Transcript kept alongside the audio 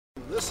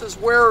This is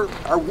where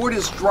our wood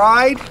is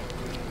dried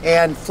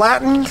and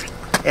flattened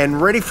and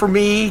ready for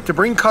me to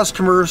bring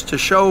customers to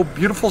show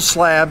beautiful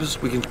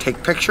slabs. We can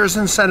take pictures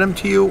and send them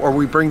to you, or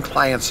we bring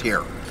clients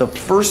here. The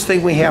first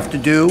thing we have to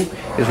do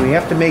is we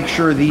have to make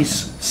sure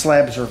these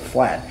slabs are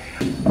flat.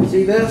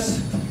 See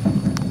this?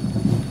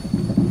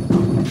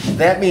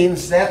 That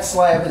means that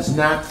slab is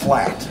not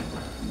flat.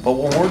 But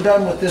when we're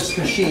done with this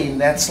machine,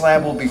 that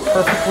slab will be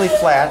perfectly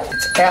flat.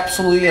 It's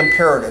absolutely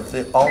imperative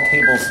that all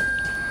tables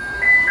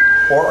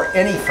or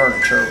any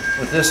furniture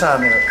with this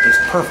on there is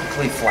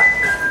perfectly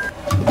flat.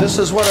 This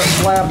is what a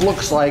slab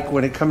looks like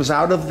when it comes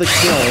out of the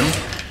kiln.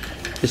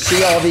 You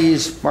see all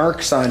these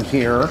marks on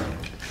here.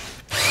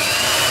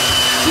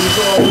 These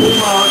are all the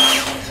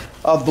marks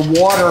of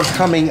the water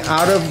coming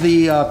out of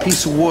the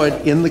piece of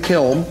wood in the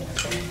kiln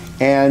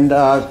and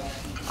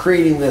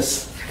creating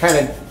this kind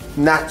of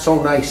not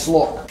so nice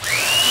look.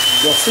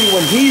 You'll see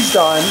when he's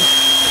done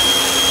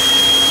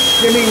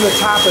skimming the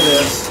top of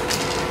this,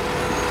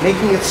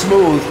 making it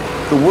smooth,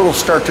 the wood will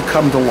start to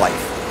come to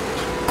life.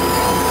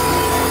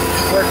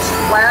 Where it's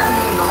flattened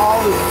and all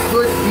the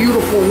good,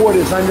 beautiful wood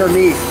is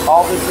underneath,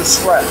 all the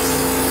distress.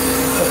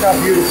 Look how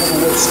beautiful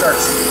the wood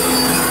starts.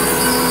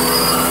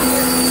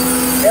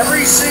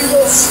 Every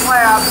single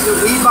slab that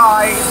we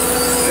buy,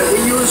 that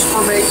we use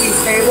for making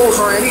tables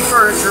or any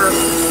furniture,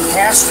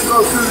 has to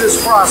go through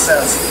this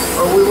process,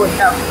 or we would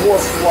have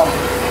dwarf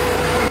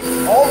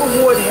lumber. All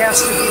the wood has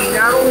to be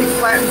not only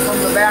flattened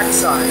from the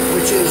backside,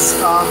 which is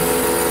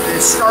the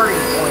starting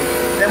point,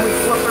 then we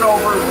flip it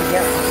over and we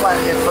have to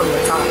flatten it from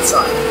the top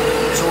side.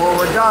 So when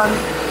we're done,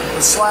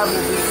 the slab will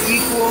be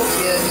equal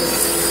in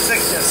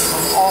thickness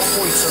from all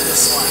points of the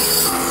slab.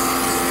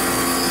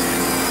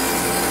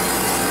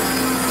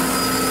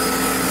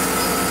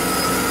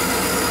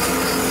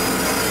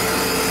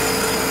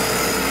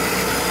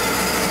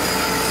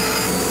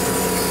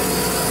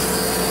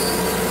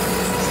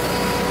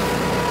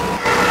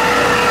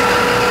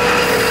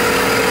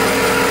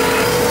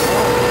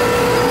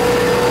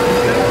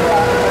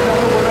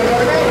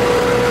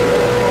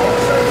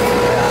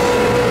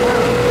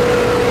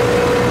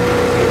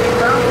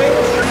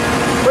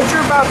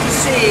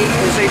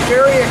 Is a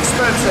very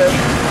expensive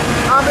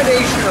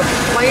combination of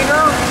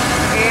planer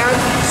and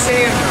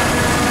sander.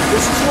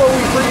 This is where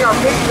we bring our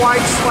big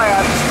wide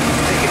slabs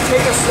that can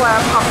take a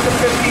slab up to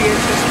 50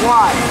 inches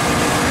wide.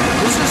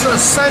 This is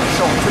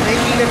essential to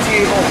making a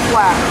table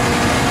flatter.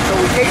 So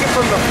we take it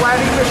from the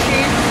flattening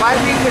machine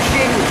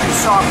which you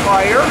saw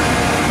prior.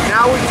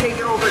 Now we take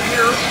it over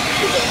here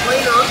to the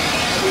planer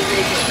and we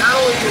make it, not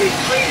only do we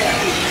plane it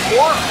even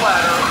more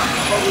flatter,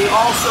 but we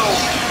also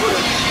put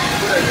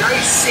a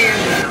nice sand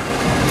in it.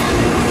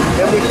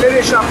 Then we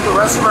finish up the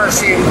rest of our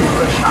sanding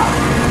with a shot.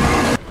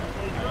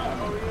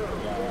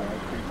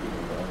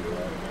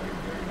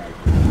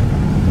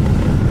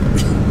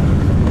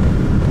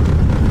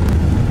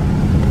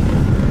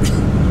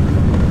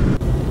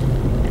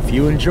 If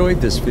you enjoyed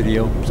this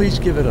video, please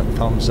give it a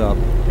thumbs up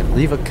and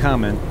leave a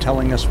comment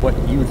telling us what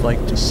you'd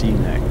like to see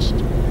next.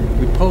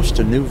 We post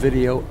a new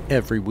video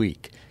every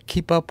week.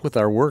 Keep up with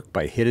our work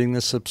by hitting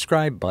the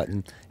subscribe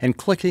button and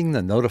clicking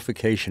the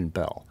notification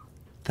bell.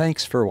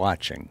 Thanks for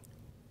watching.